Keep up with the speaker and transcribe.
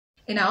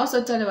And I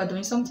also thought about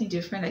doing something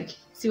different, like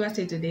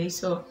seriously today.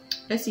 So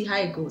let's see how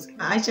it goes.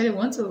 I actually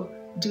want to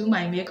do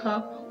my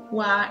makeup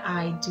while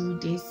I do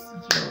this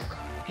vlog,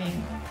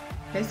 and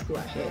let's go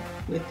ahead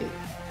with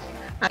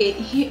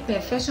it.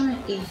 Perfection,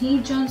 it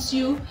hinders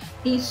you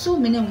in so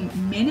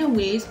many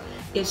ways.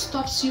 It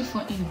stops you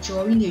from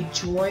enjoying the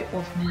joy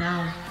of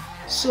now.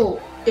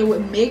 So it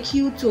will make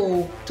you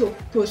to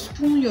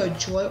postpone your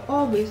joy,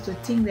 always to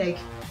think like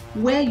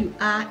where you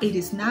are, it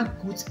is not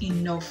good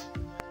enough.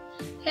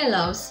 Hey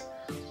loves,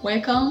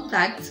 welcome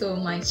back to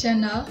my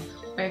channel.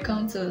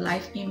 Welcome to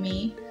Life in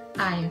Me.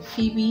 I am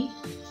Phoebe,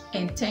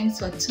 and thanks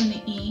for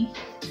tuning in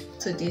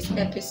to this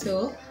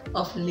episode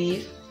of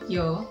Live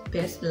Your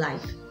Best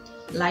Life.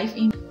 Life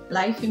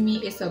in Me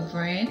is a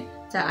brand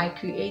that I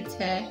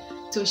created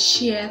to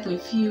share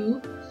with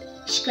you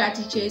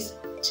strategies,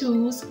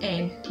 tools,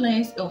 and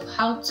plans of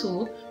how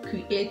to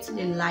create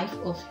the life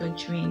of your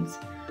dreams.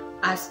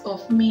 As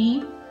of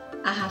me,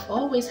 I have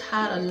always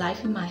had a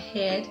life in my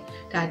head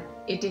that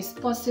it is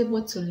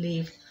possible to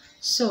live.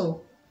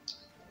 So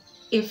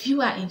if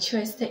you are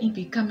interested in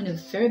becoming the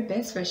very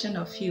best version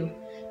of you,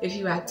 if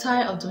you are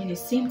tired of doing the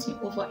same thing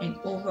over and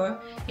over,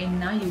 and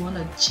now you want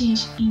to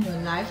change in your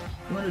life,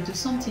 you want to do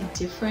something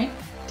different,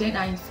 then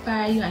I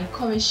inspire you, I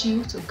encourage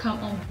you to come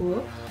on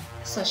board,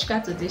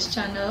 subscribe to this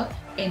channel,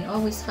 and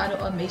always follow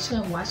up. Make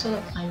sure and watch all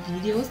of my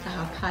videos that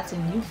have parts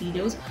and new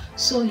videos,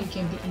 so you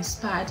can be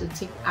inspired to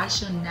take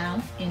action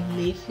now and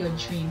live your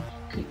dream,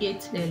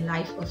 create the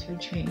life of your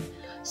dream.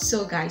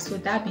 So guys,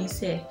 with that being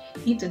said,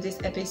 into this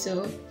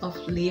episode of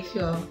Live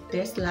Your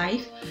Best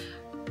Life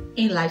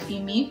in Life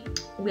in Me,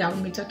 we are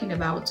going to be talking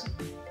about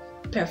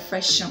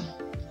perfection.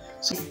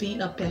 So it's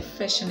being a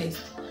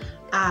perfectionist.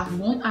 I'm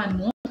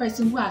one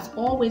person who has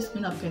always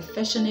been a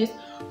perfectionist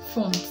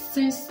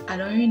since I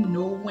don't even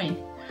know when.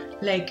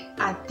 Like,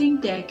 I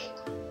think that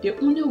the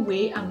only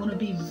way I'm going to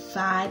be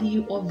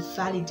valued or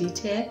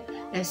validated,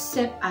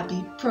 except I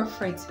be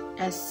perfect,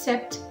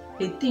 except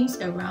the things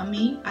around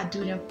me, I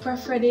do them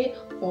perfectly,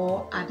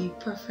 or I be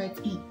perfect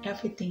in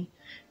everything.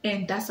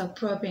 And that's a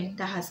problem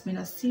that has been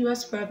a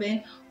serious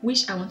problem,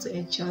 which I want to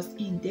adjust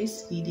in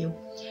this video.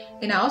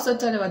 And I also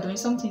thought about doing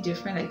something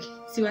different, like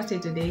seriously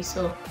today.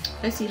 So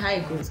let's see how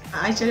it goes.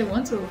 I actually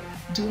want to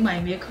do my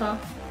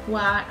makeup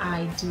while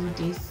I do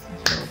this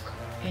vlog,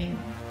 and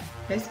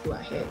let's go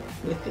ahead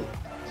with it.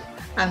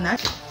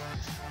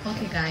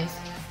 Okay guys,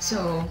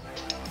 so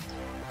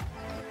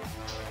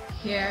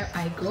here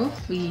I go.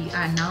 We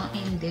are now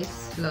in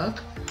this vlog.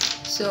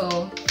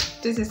 So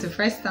this is the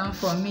first time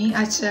for me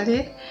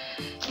actually,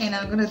 and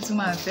I'm gonna do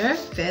my very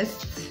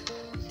best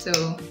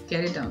to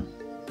get it done.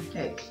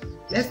 Like,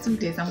 let's do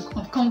this. I'm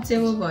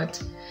uncomfortable,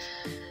 but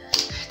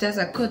there's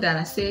a quote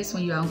that says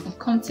when you are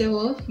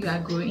uncomfortable, you are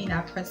growing in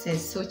that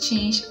process. So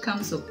change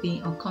comes with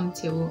being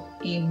uncomfortable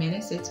in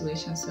many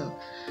situations. So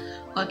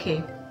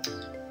okay,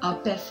 a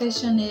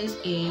perfectionist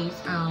is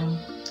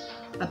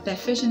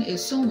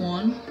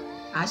someone,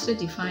 I actually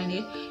define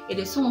it. It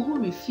is someone who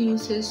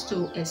refuses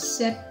to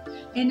accept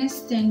any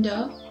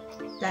standard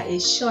that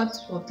is short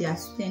of their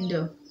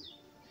standard.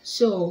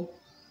 So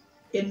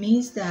it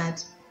means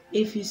that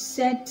if you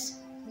set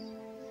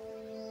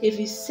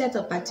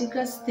a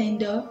particular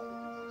standard,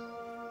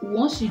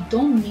 once you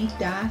don't meet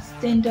that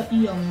standard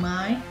in your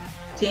mind,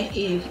 then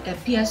it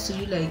appears to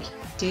you like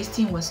this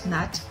thing was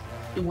not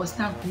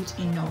good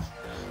enough.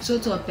 So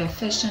to a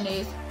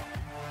perfectionist,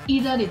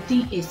 either the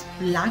thing is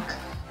black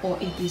or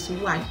it is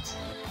white.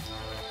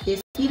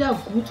 It's either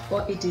good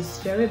or it is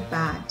very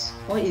bad,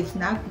 or it's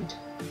not good.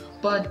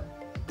 But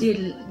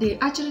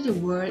the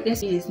word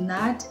is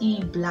not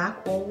in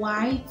black or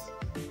white.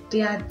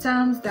 There are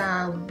times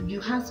that you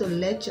have to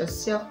let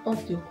yourself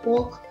off the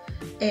hook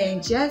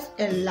and just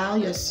allow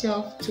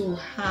yourself to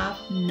have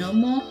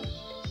normal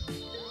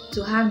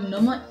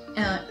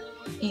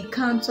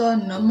encounter,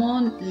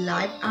 normal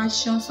life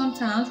action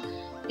sometimes,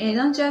 and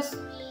don't just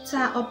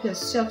tie up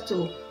yourself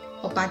to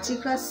a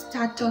particular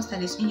status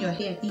that is in your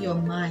head, in your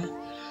mind.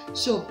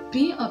 So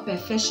being a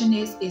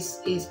perfectionist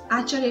is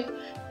actually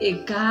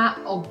a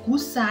good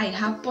side,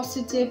 have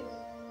positive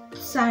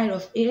side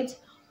of it,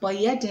 but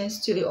yet then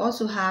still it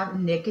also have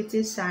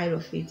negative side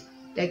of it.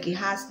 Like, it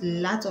has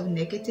lots of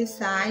negative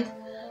side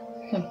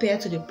compared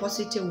to the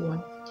positive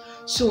one.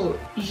 So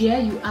here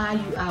you are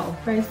a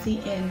person,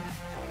 and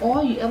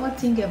all you ever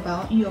think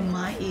about in your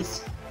mind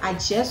is, I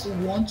just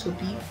want to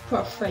be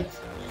perfect.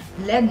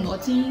 Let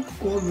nothing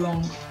go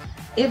wrong.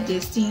 If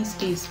this thing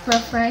is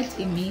perfect,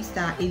 it means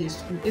that it is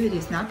good. If it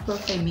is not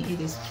perfect, it means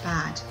it is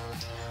bad.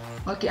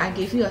 Okay, I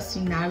gave you a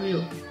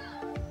scenario.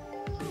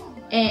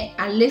 And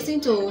I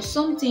listened to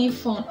something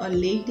from a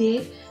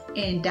lady,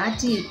 and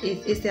that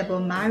is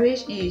about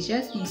marriage, and it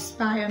just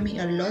inspired me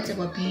a lot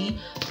about being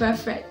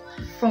perfect.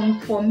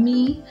 For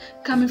me,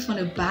 coming from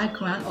the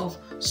background of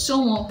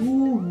someone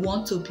who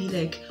wants to be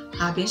like,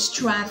 I've been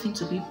striving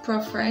to be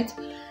perfect,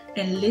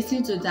 and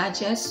listening to that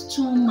just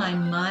tuned my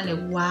mind,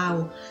 like,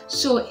 wow.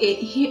 So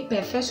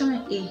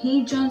perfection, it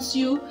hinders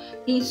you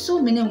in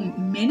so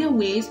many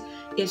ways.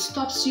 It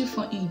stops you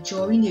from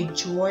enjoying the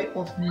joy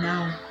of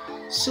now.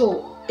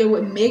 So it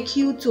will make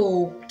you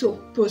to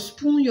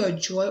postpone your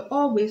joy,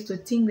 always to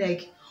think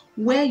like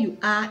where you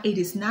are, it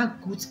is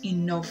not good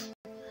enough.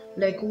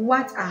 Like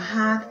what I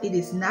have, it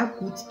is not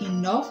good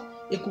enough.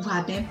 It could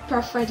have been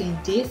perfect in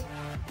this.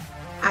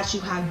 I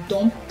should have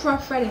done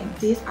perfect in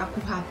this. I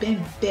could have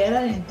been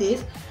better in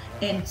this.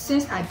 And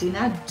since I did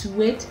not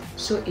do it,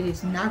 so it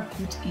is not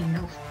good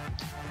enough.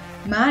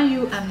 Mind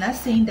you, I'm not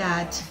saying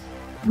that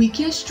we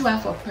can't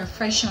strive for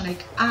perfection.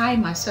 Like I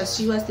myself,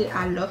 seriously,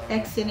 I love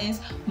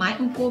excellence. My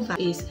uncle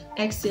is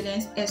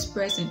excellence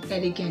expressed in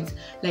elegance.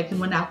 Like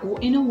when I go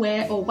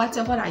anywhere or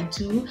whatever I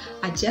do,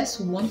 I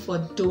just want for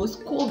those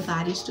core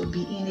values to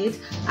be in it.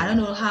 I don't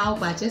know how,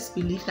 but I just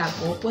believe that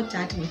God put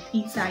that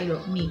inside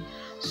of me.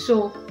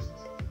 So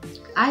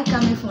I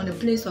coming from the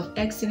place of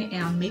excellence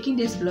and I'm making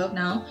this vlog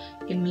now,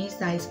 it means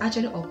that it's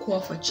actually a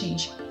call for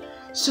change.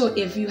 So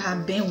if you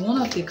have been one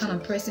of the kind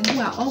of person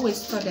who I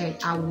always thought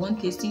that I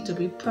want this thing to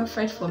be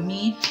perfect for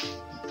me,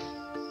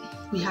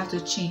 we have to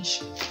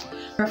change.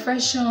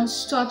 Perfection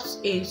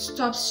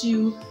stops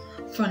you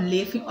from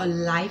living a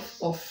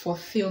life of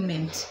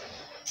fulfillment.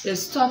 It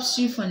stops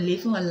you from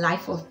living a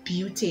life of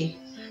beauty.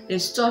 It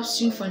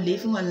stops you from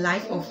living a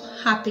life of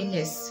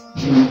happiness.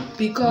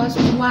 Because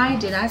why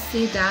did I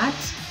say that?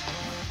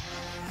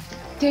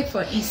 Take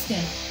for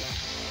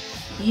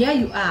instance, here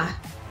you are.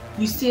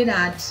 You say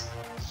that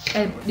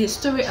the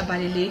story about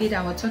the lady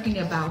that we're talking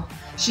about,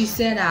 she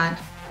said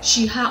that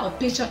she had a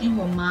picture in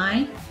her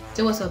mind.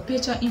 There was a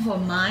picture in her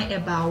mind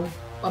about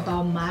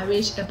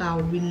marriage,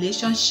 about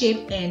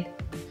relationship, and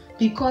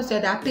because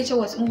that picture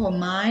was in her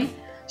mind,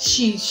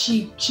 she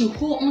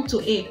hold on to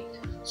it.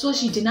 So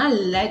she did not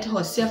let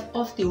herself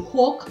off the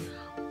hook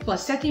for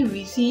certain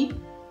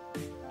reason.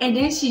 And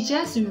then she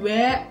just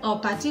read a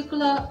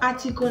particular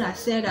article that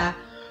said that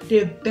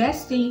the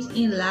best things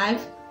in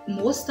life,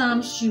 most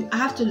times you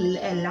have to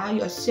allow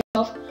yourself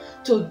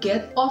to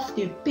get off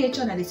the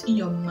picture that is in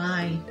your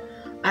mind.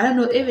 I don't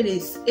know if it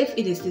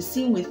is the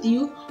same with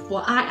you,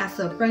 but I as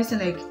a person,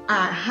 like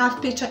I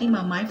have picture in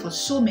my mind for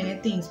so many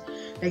things.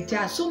 Like there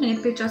are so many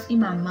pictures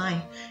in my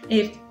mind.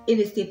 If it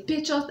is the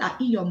pictures that are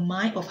in your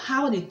mind of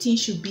how the thing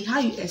should be, how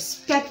you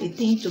expect the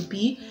thing to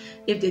be,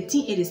 if the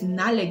thing it is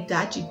not like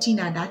that, you think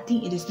that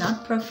thing it is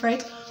not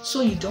perfect,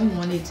 so you don't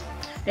want it.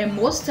 And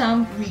most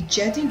time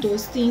rejecting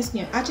those things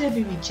can actually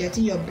be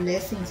rejecting your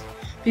blessings,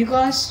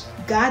 because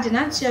God did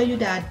not tell you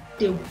that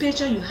the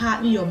picture you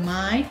have in your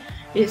mind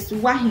is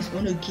what He's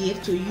going to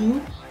give to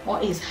you,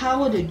 or is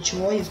how the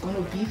joy is going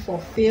to be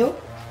fulfilled.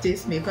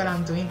 This makeup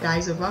I'm doing,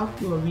 guys, without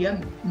your real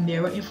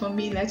mirror in front of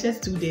me, let's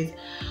just do this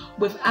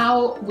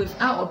without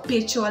a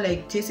picture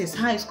like this is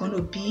how it's going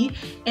to be,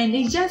 and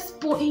it just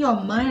put in your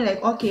mind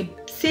like, okay,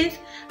 since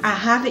I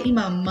have it in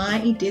my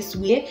mind in this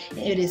way and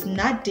it is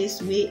not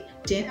this way,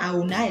 then I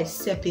will not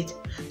accept it.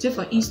 So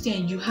for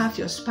instance, you have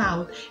your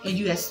spouse and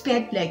you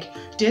expect like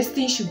this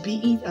thing should be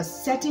in a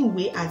certain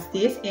way as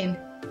this, and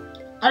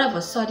all of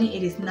a sudden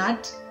it is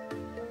not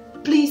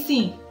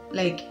pleasing,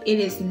 like it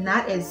is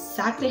not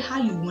exactly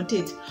how you want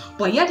it,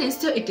 but yet and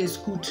still it is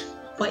good.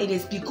 But it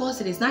is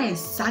because it is not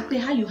exactly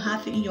how you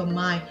have it in your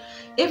mind.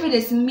 If it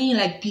is me,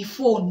 like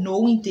before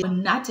knowing they will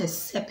not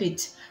accept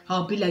it,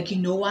 I'll be like, you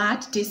know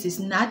what, this is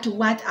not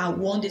what I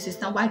want, this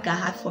is not what God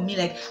had for me,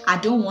 like I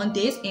don't want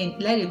this,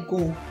 and let it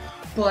go.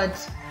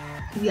 But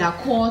we are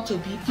called to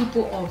be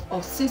people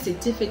of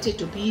sensitivity,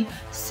 to be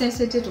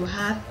sensitive, to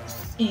have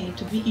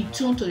to be in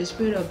tune to the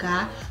Spirit of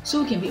God,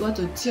 so we can be able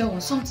to tell when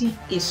something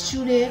is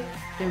truly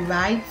the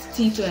right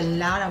thing, to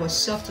allow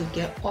ourselves to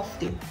get off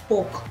the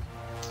hook.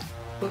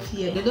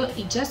 Here, you know,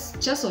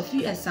 just a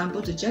few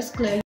examples to just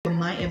clear your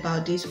mind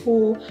about this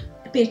whole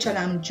picture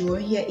that I'm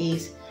drawing here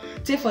is,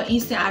 say for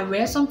instance, I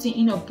read something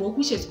in a book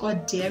which is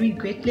called Daring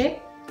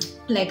Greatly.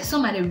 Like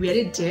somebody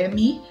really dare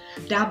me.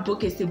 That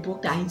book is the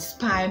book that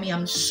inspired me.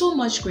 I'm so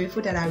much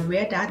grateful that I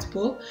read that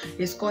book.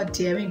 It's called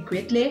Daring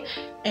Greatly,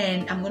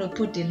 and I'm gonna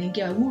put the link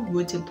here. Who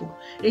wrote the book?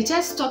 They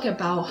just talk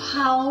about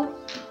how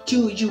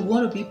you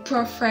want to be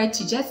perfect.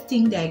 You just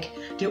think like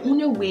the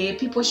only way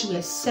people should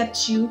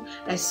accept you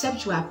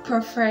are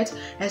perfect,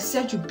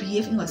 accept you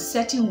behave in a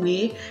certain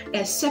way,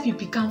 accept you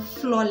become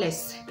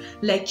flawless.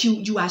 Like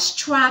you are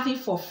striving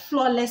for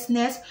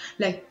flawlessness.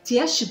 Like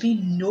there should be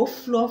no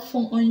flaw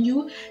found on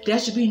you. There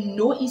should be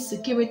no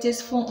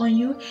insecurities found on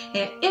you.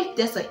 And if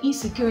there's an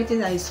insecurity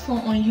that is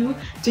found on you,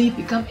 then you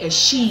become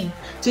ashamed.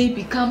 Then you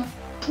become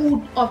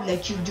pulled up,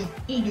 like you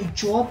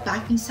draw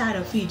back inside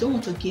of you. You don't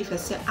want to give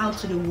yourself out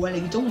to the world,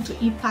 like you don't want to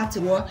impact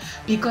the world,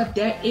 because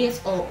there is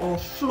a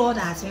flaw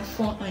that has been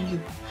found on you.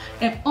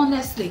 And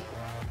honestly,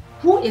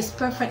 who is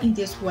perfect in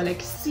this world?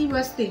 Like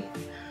seriously,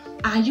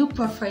 are you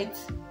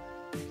perfect?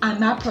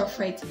 I'm not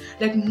perfect.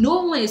 Like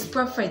no one is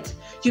perfect.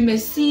 You may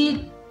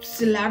see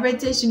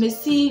celebrities, you may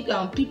see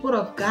people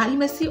of God, you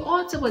may see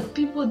all types of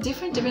people,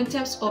 different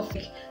types of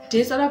like,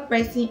 this other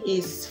person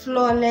is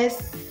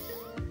flawless.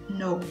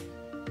 No.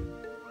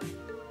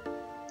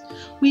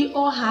 We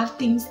all have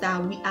things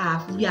that we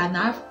are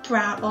not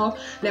proud of.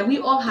 Like we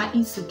all have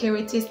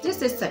insecurities.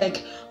 This is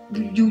like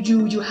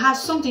you have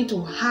something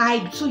to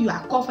hide, so you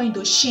are covering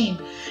the shame.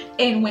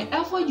 And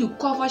whenever you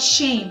cover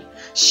shame,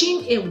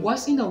 it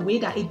works in a way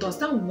that it does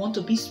not want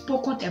to be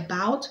spoken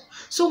about.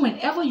 So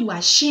whenever you are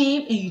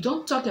ashamed and you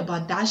don't talk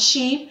about that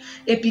shame,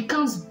 it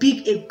becomes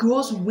big, it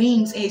grows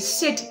wings, and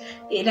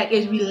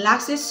it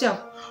relaxes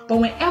itself. But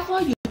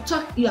whenever you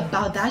talk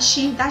about that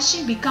shame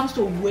becomes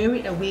to wear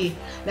it away.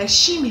 Like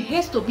shame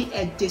has to be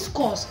a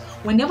discourse.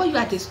 Whenever you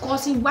are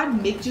discussing what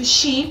makes you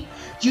shame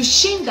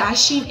that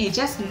shame and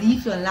just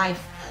live your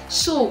life.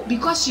 So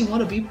because you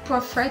want to be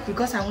perfect,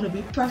 because I want to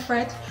be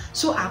perfect,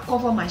 so I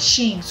cover my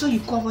shame. So you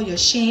cover your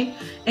shame,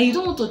 and you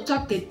don't want to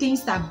talk the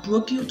things that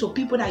broke you to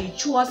people that you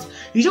trust.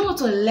 You don't want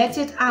to let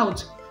it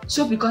out.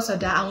 So because of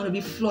that, I want to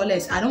be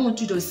flawless. I don't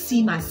want you to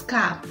see my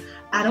scar.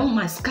 I don't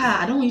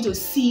want you to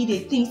see the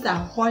things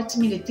that hurt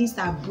me, the things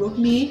that broke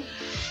me.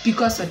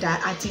 Because of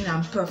that, I think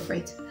I'm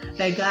perfect.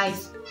 Like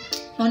guys,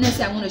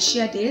 honestly, I want to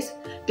share this.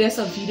 There's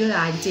a video that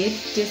I did.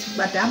 That's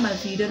my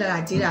video that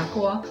I did. I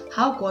call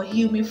How God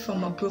Healed Me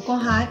from a Broken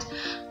Heart.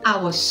 I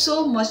was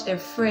so much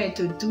afraid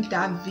to do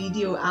that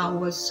video. I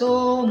was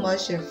so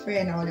much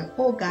afraid. I was like,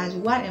 oh guys,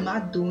 what am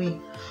I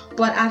doing?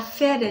 But I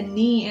felt the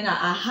need, and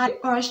I had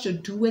the urge to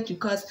do it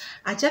because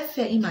I just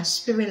felt in my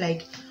spirit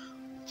like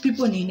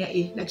people need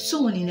it, like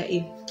someone need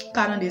it.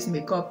 Pardon this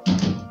makeup.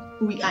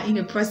 We are in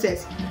the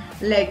process.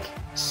 Like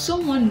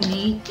someone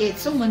needs it.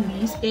 Someone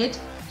needs it.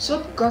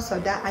 So because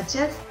of that, I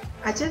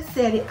just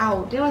said it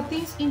out. There were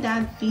things in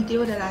that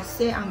video that I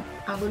said. I'm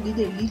going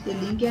to leave the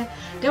link here.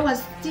 There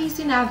was things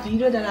in that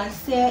video that I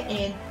said,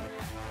 and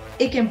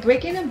it can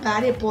break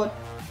anybody, but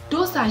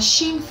those are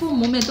shameful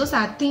moments. Those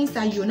are things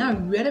that you're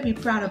not really be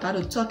proud about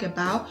to talk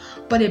about.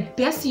 But the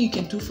best thing you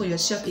can do for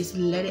yourself is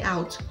let it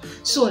out.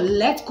 So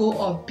let go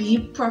of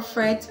being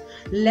perfect.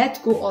 Let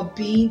go of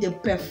being the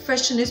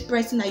perfectionist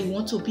person that you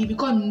want to be,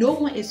 because no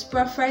one is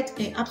perfect,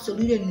 and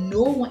absolutely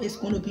no one is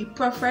going to be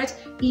perfect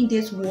in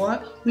this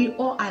world. We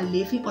all are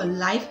living a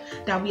life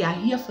that we are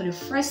here for the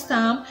first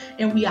time,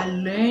 and we are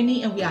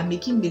learning, and we are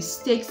making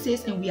mistakes,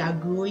 and we are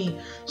growing.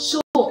 So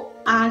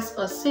as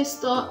a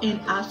sister and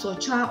as a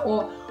child,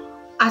 or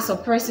as a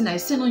person that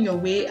is sent on your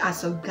way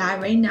as a guy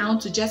right now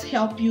to just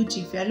help you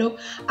develop,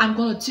 I'm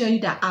going to tell you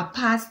that I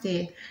passed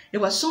there. It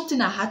was something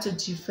I had to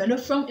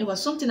develop from. It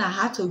was something I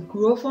had to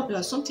grow from. It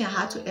was something I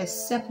had to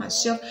accept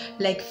myself.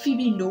 Like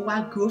Phoebe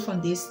Noah grew from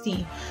this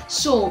thing.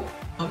 So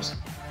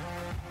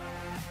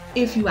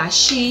if you are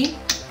ashamed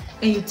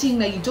and you think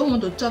that you don't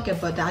want to talk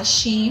about that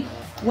shame,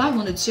 what I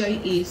want to tell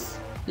you is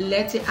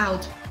let it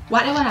out.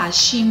 Whatever that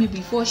shame you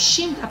before,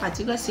 shame that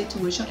particular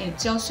situation and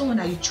tell someone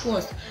that you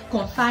trust.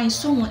 Confide in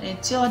someone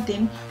and tell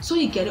them, so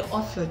you get it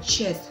off your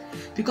chest.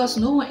 Because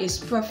no one is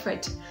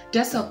perfect.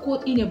 There's a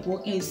quote in the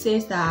book, and it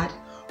says that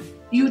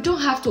you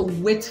don't have to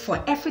wait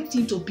for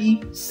everything to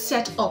be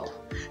set up.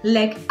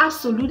 Like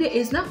absolutely,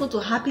 it's not going to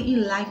happen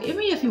in life.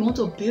 Even if you want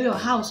to build your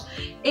house,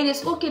 it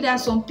is okay. There are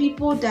some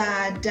people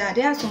that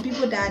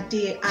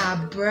they are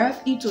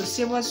birthed into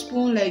silver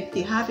spoon, like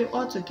they have it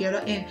all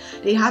together and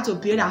they had to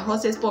build their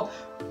houses, but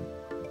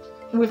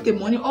with the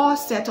money all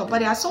set up. But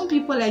there are some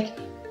people, like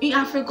in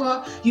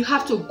Africa, you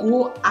have to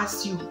go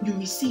as you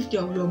receive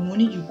your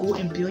money, you go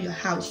and build your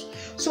house.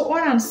 So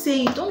what I'm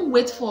saying, don't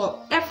wait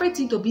for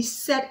everything to be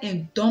set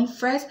and done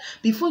first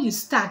before you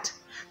start.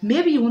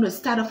 Maybe you want to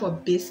start up a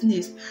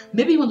business.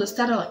 Maybe you want to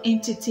start up an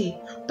entity.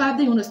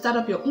 Probably you want to start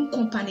up your own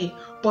company.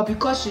 But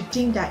because you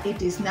think that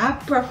it is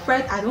not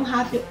perfect, I don't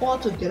have it all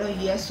together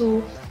yet,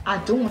 so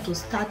I don't want to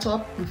start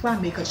up before I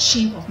make a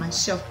shame of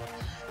myself.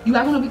 You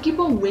are going to keep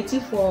on waiting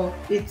for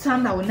a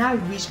time that will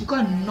not reach,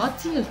 because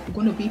nothing is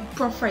going to be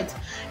perfect.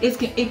 It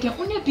can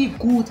only be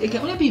good. It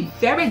can only be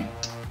very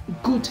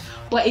good,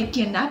 but it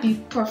cannot be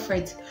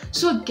perfect.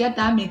 So get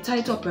that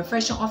mentality of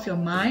perfection off your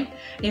mind.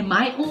 And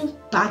my own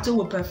battle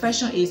with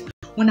perfection is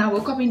when I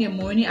wake up in the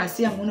morning, I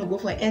say I'm going to go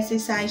for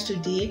exercise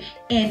today,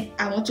 and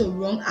I want to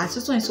run at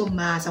so and so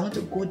miles. I want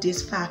to go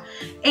this far.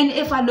 And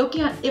if I'm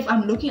looking at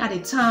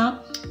the time,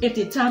 if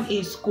the time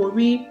is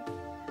going,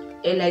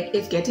 like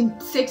it's getting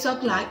 6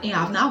 o'clock and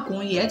I've not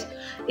gone yet,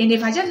 and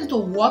if I just need to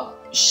walk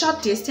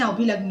short distance, I'll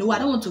be like, no, I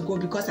don't want to go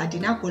because I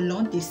did not go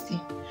long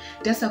distance.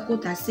 There's a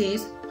quote that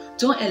says,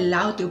 don't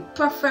allow the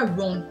perfect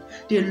run,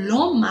 the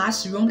long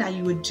mass run that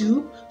you would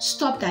do,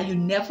 stop that you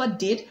never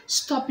did,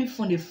 stop you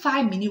from the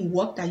 5-minute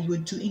walk that you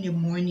would do in the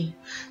morning.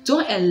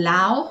 Don't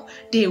allow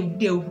the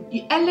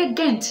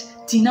elegant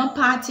dinner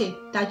party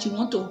that you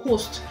want to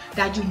host,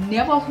 that you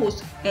never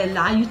host,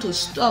 allow you to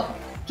stop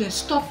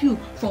you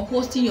from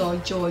hosting your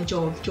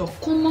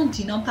common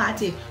dinner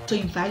party to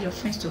invite your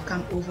friends to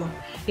come over.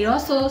 It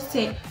also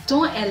said,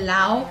 don't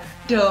allow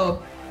the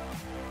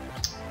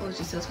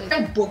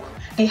book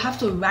that you have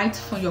to write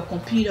from your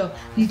computer.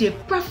 The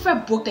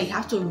perfect book that you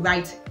have to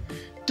write.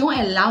 Don't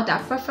allow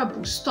that perfect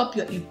book stop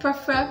your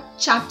imperfect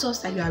chapters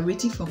that you are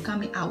waiting for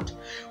coming out.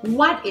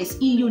 What is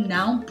in you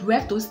now,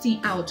 breath those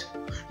things out.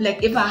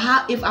 Like if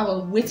I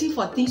was waiting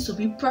for things to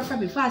be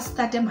perfect before I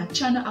started my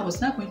channel, I was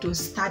not going to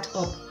start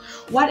up.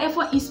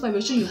 Whatever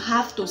inspiration you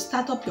have to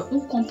start up your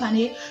own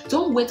company,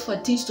 don't wait for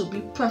things to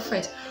be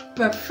perfect.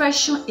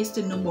 Perfection is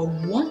the number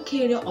one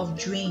killer of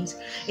dreams.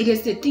 It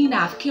is the thing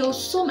that have killed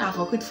so many. I've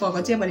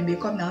forgotten about the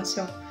makeup now.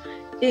 So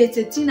it's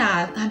a thing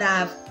that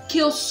have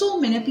killed so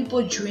many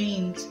people's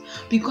dreams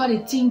because they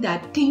think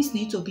that things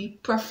need to be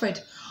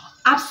perfect.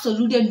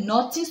 Absolutely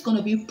nothing's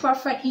gonna be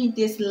perfect in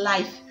this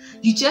life.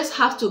 You just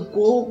have to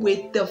go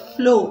with the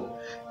flow.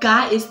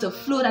 God is the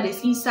flow that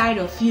is inside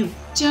of you.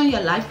 Turn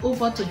your life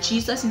over to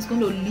Jesus. He's going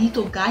to lead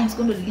to God. He's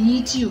going to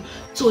lead you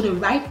to the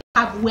right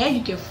path where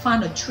you can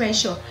find a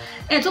treasure.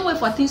 And don't wait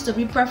for things to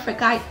be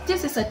perfect, guys.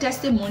 This is a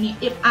testimony.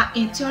 If I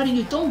am telling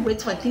you, don't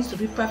wait for things to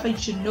be perfect,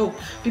 you should know.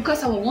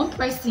 Because I was one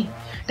person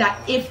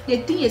that if the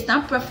thing is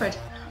not perfect,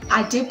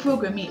 I did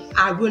programming.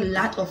 I wrote a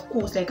lot of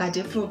codes, like I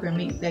did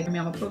programming. Like I'm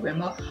a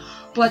programmer.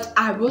 But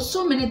I wrote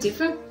so many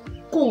different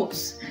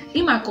codes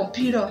in my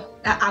computer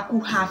that I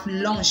could have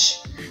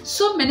launched.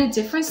 So many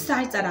different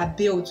sites that I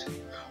built,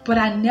 but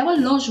I never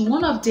launched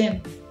one of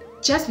them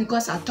just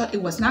because I thought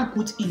it was not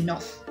good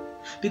enough,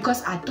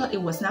 because I thought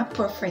it was not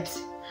perfect.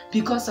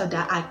 Because of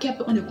that, I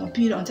kept it on the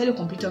computer until the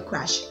computer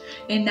crashed.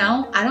 And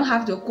now I don't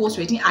have the codes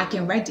written. I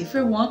can write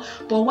different one.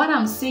 But what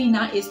I'm saying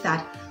now is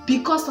that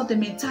because of the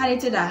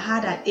mentality that I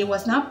had, that it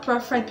was not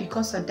perfect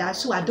because of that,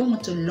 so I don't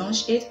want to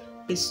launch it,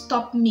 it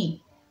stopped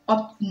me.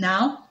 Up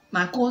now,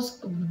 my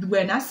codes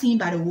were not seen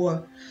by the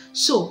world.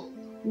 So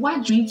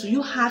what dreams do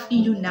you have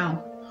in you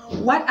now?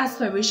 What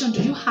aspiration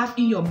do you have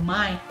in your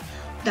mind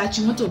that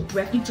you want to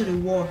break into the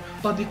world,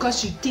 but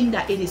because you think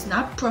that it is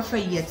not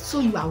perfect yet, so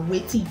you are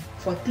waiting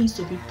for things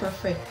to be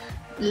perfect?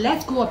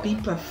 Let go of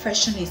being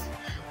perfectionist.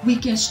 We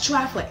can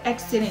strive for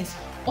excellence.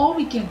 All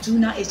we can do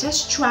now is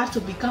just strive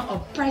to become a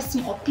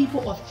person or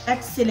people of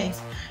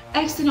excellence.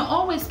 Excellence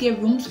always get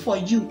rooms for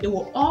you. It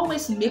will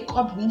always make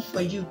up room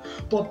for you.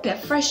 But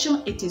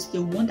perfection, it is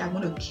the one that's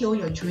going to kill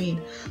your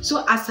dream.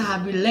 So as I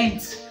have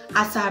relented,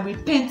 as I have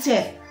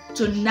repented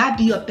to not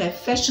be a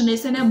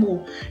perfectionist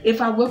anymore. If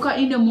I wake up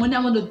in the morning,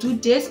 I want to do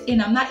this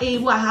and I'm not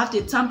able, I have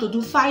the time to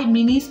do 5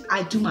 minutes,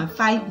 I do my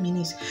 5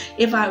 minutes.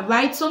 If I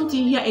write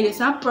something here, it is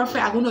not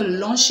perfect, I'm going to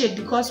launch it,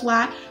 because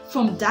why?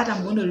 From that,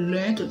 I'm going to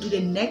learn to do the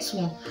next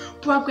one.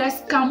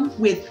 Progress comes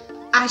with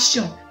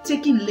action,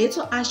 taking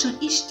little action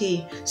each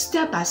day,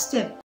 step by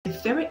step. The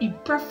very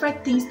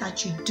imperfect things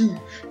that you do,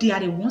 they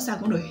are the ones that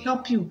are going to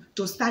help you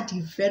to start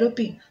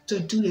developing to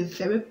do the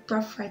very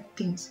perfect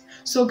things.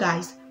 So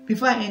guys,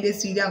 before I end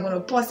this video, I'm going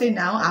to pause it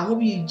now. I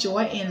hope you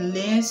enjoy and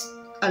learn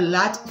a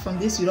lot from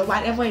this video.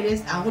 Whatever it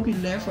is, I hope you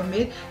learn from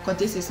it, because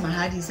this is my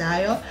heart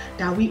desire,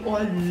 that we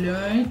all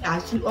learn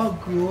as we all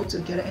grow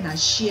together, and I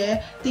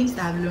share things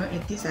that I've learned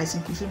and things that is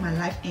improving my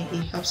life, and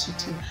it helps you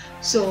too.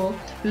 So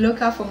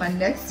look out for my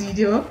next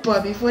video,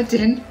 but before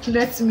then,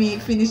 let me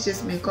finish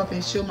this makeup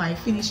and show my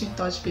finishing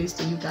touch face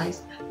to you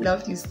guys.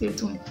 Love you, stay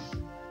tuned.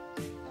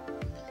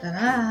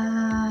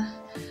 Ta-da!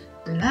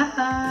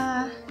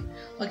 Ta-da!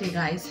 Okay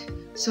guys,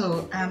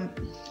 so I'm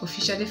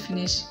officially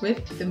finished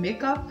with the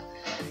makeup.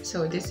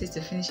 So this is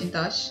the finishing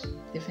touch,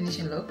 the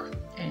finishing look,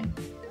 and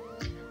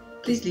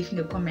please leave in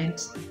the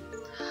comments,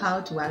 how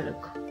do I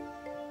look?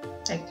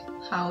 Like,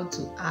 how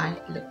do I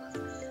look?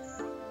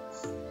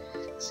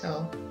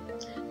 So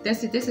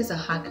this is a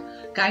hack,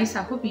 guys.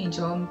 I hope you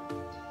enjoy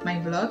my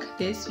vlog,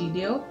 this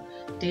video,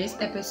 this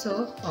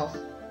episode of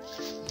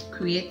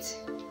Create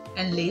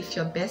and Live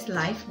Your Best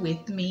Life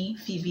with me,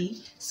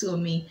 Phoebe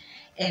Suomi.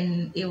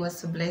 And it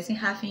was a blessing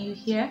having you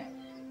here,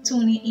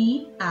 tuning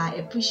in. I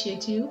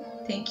appreciate you.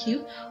 Thank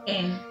you.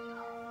 And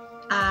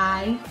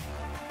I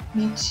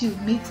need to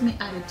meet me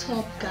at the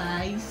top,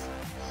 guys.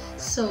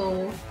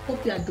 So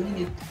hope you are doing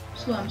it.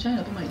 So I'm trying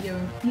to put my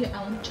earring here.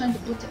 I'm trying to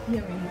put the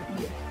earring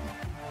here.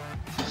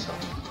 So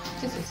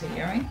this is the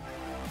earring.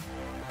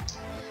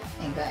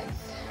 And guys,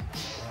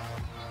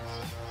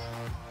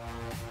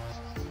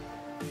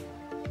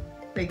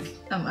 like,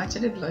 I'm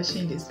actually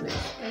blushing this way.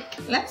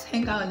 Like, let's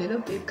hang out a little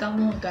bit.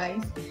 Come on,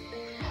 guys.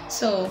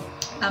 So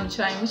I'm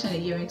trying which one the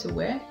earring to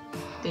wear.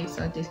 This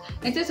or this.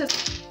 And this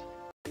is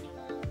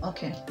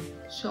okay.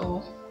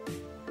 So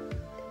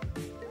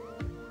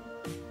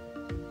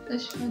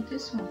let's try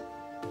this one.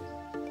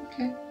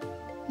 Okay.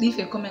 Leave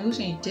a comment which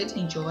one you did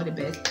enjoy the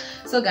best.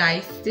 So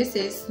guys, this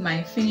is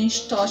my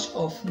finished touch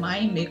of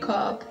my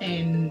makeup,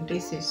 and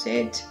this is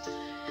it.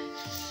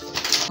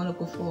 I'm gonna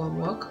go for a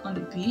walk on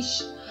the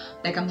beach.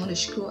 Like, I'm gonna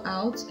scroll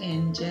out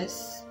and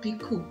just be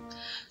cool.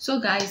 So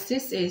guys,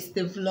 this is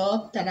the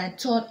vlog that I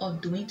thought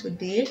of doing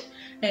today,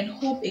 and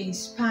hope it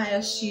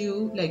inspires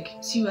you. Like,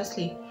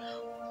 seriously,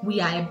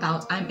 I'm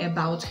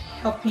about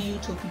helping you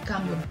to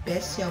become your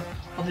best self,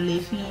 of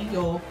living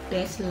your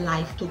best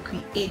life, to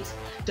create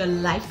the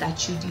life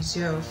that you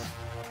deserve.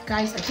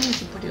 Guys, I think we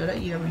should put the other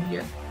earring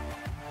here.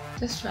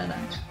 Just try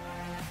that.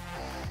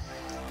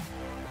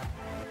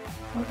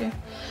 Okay,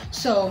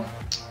 so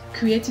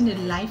creating the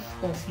life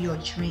of your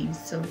dreams.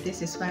 So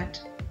this is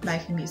what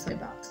life in me is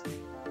about.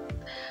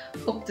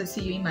 Hope to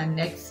see you in my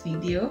next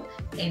video,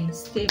 and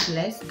stay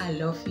blessed. I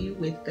love you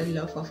with the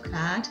love of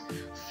God.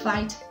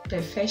 Fight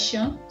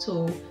perfection,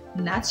 to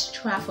not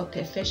strive for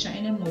perfection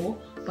anymore,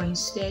 but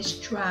instead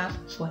strive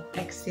for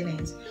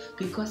excellence,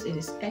 because it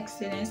is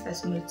excellence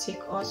that's going to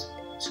take us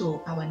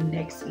to our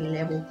next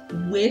level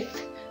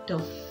with the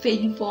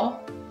favor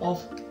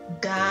of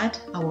God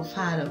our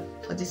Father.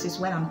 For this is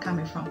where I'm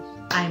coming from.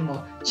 I'm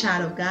a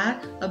child of God,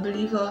 a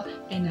believer,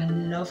 and I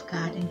love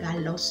God, and God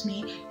loves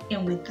me,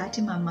 and with that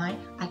in my mind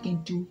I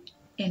can do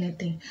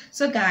anything.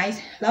 So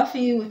guys, love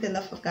you with the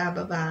love of God.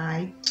 Bye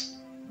bye.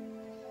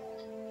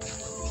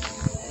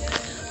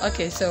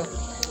 Okay, so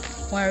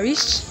when I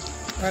reach,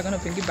 we're gonna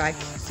bring it back.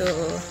 So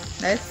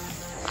let's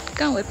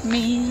come with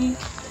me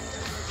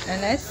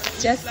and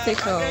let's just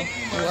take a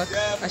walk.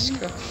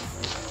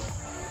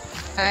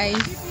 I'm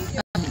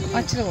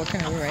actually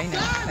walking on the road right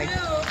now. Like,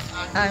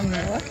 I'm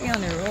walking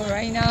on the road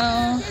right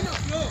now.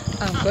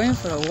 I'm going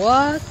for a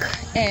walk,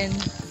 and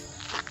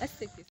let's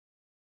take it.